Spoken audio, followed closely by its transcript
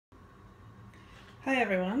Hi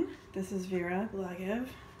everyone, this is Vera Blagev,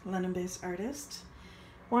 London-based artist.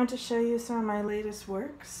 Want to show you some of my latest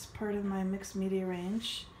works, part of my mixed media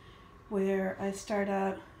range, where I start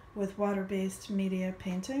out with water-based media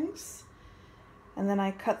paintings, and then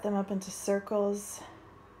I cut them up into circles,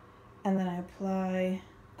 and then I apply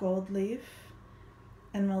gold leaf,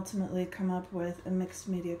 and ultimately come up with a mixed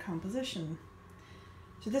media composition.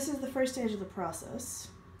 So this is the first stage of the process,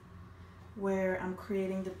 where I'm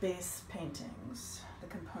creating the base paintings, the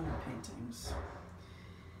component paintings.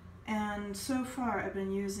 And so far I've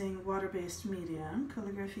been using water-based medium,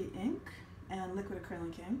 calligraphy ink, and liquid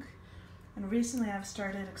acrylic ink. And recently I've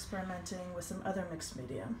started experimenting with some other mixed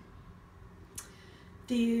media.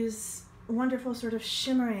 These wonderful sort of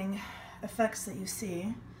shimmering effects that you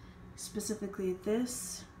see, specifically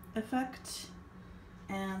this effect,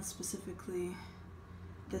 and specifically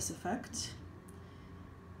this effect.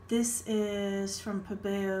 This is from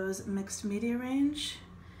Pabeo's mixed media range.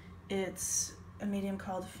 It's a medium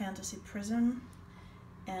called Fantasy Prism,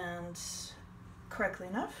 and correctly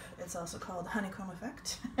enough, it's also called honeycomb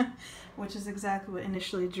effect, which is exactly what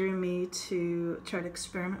initially drew me to try to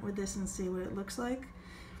experiment with this and see what it looks like.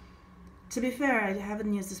 To be fair, I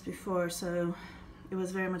haven't used this before, so it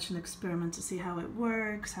was very much an experiment to see how it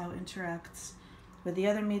works, how it interacts with the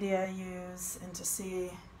other media I use, and to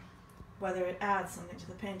see whether it adds something to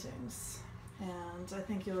the paintings. And I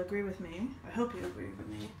think you'll agree with me, I hope you agree with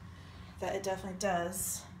me, that it definitely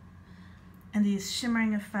does. And these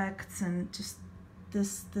shimmering effects and just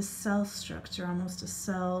this cell structure, almost a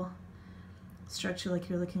cell structure like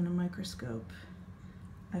you're looking at a microscope,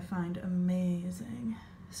 I find amazing.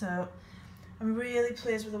 So I'm really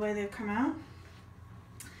pleased with the way they've come out.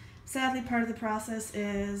 Sadly, part of the process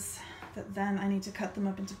is that then I need to cut them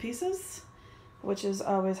up into pieces, which is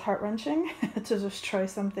always heart-wrenching to destroy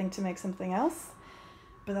something to make something else.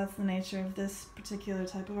 But that's the nature of this particular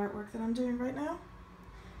type of artwork that I'm doing right now.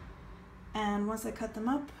 And once I cut them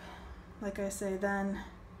up, like I say, then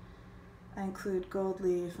I include gold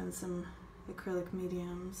leaf and some acrylic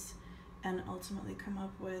mediums, and ultimately come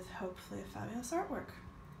up with hopefully a fabulous artwork.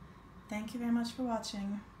 Thank you very much for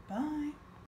watching. Bye.